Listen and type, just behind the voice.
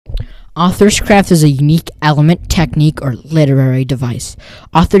Author's craft is a unique element, technique, or literary device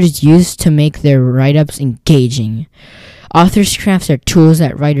authors use to make their write-ups engaging. Author's crafts are tools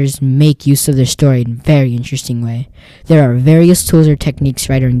that writers make use of their story in a very interesting way. There are various tools or techniques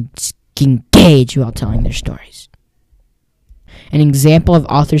writers engage while telling their stories. An example of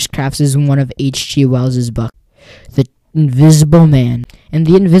author's crafts is one of H.G. Wells' book, The Invisible Man. In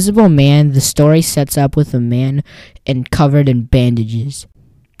The Invisible Man, the story sets up with a man covered in bandages.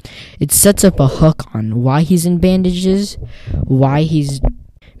 It sets up a hook on why he's in bandages, why he's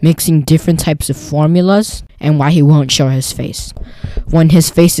mixing different types of formulas, and why he won't show his face. When his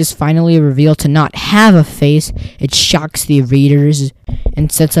face is finally revealed to not have a face, it shocks the readers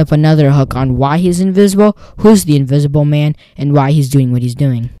and sets up another hook on why he's invisible, who's the invisible man, and why he's doing what he's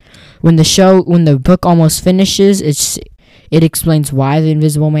doing. When the book almost finishes, it explains why the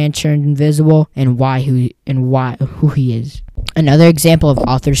invisible man turned invisible and who he is. Another example of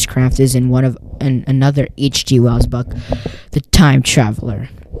author's craft is in another H.G. Wells book, The Time Traveler.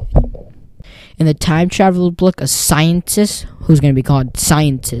 In the Time Traveler book, a scientist, who's going to be called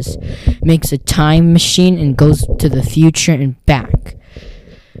Scientist, makes a time machine and goes to the future and back.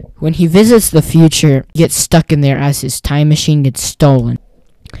 When he visits the future, he gets stuck in there as his time machine gets stolen.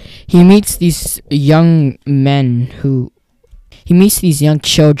 He meets these young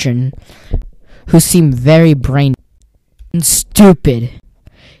children who seem very brain and stupid.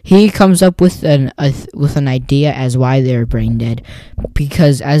 He comes up with an idea as why they're brain dead,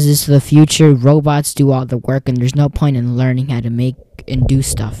 because as is the future, robots do all the work and there's no point in learning how to make and do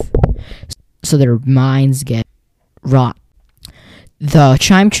stuff, so their minds get rot. The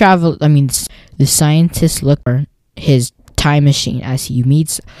scientist looks for his time machine as he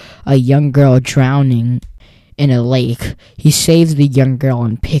meets a young girl drowning in a lake. He saves the young girl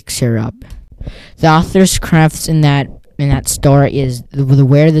and picks her up. The author's crafts in that story is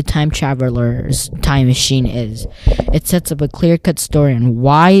where the time traveler's time machine is. It sets up a clear-cut story on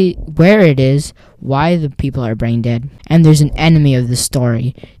where it is, why the people are brain dead, and there's an enemy of the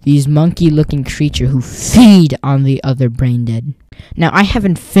story, these monkey-looking creatures who feed on the other brain dead. Now, I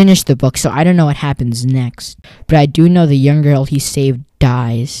haven't finished the book, so I don't know what happens next, but I do know the young girl he saved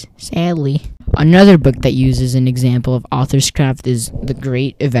dies, sadly. Another book that uses an example of author's craft is The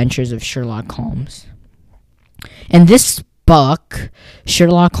Great Adventures of Sherlock Holmes. In this book,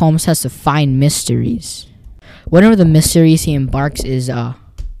 Sherlock Holmes has to find mysteries. One of the mysteries he embarks is a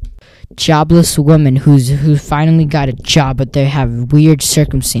jobless woman who finally got a job, but they have weird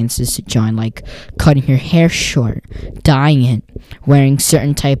circumstances to join, like cutting her hair short, dyeing it, wearing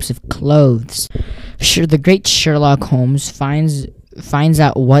certain types of clothes. The great Sherlock Holmes finds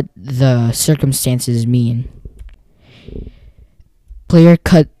out what the circumstances mean.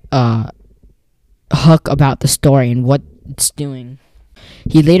 Clear-cut hook about the story and what it's doing.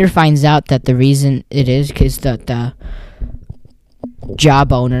 He later finds out that the reason it is because the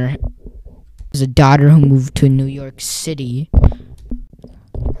job owner has a daughter who moved to New York City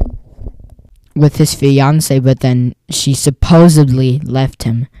with his fiance, but then she supposedly left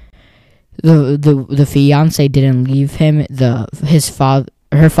him. The fiance didn't leave him.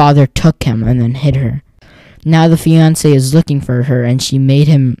 Her father took him and then hid her. Now the fiance is looking for her, and she made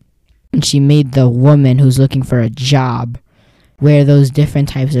the woman who's looking for a job wear those different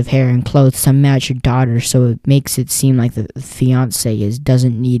types of hair and clothes to match her daughter, so it makes it seem like the fiance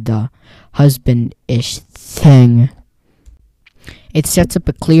doesn't need the husband-ish thing. It sets up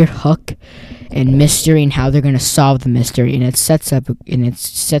a clear hook and mystery and how they're going to solve the mystery, and it sets up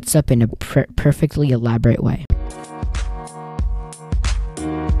in a perfectly elaborate way.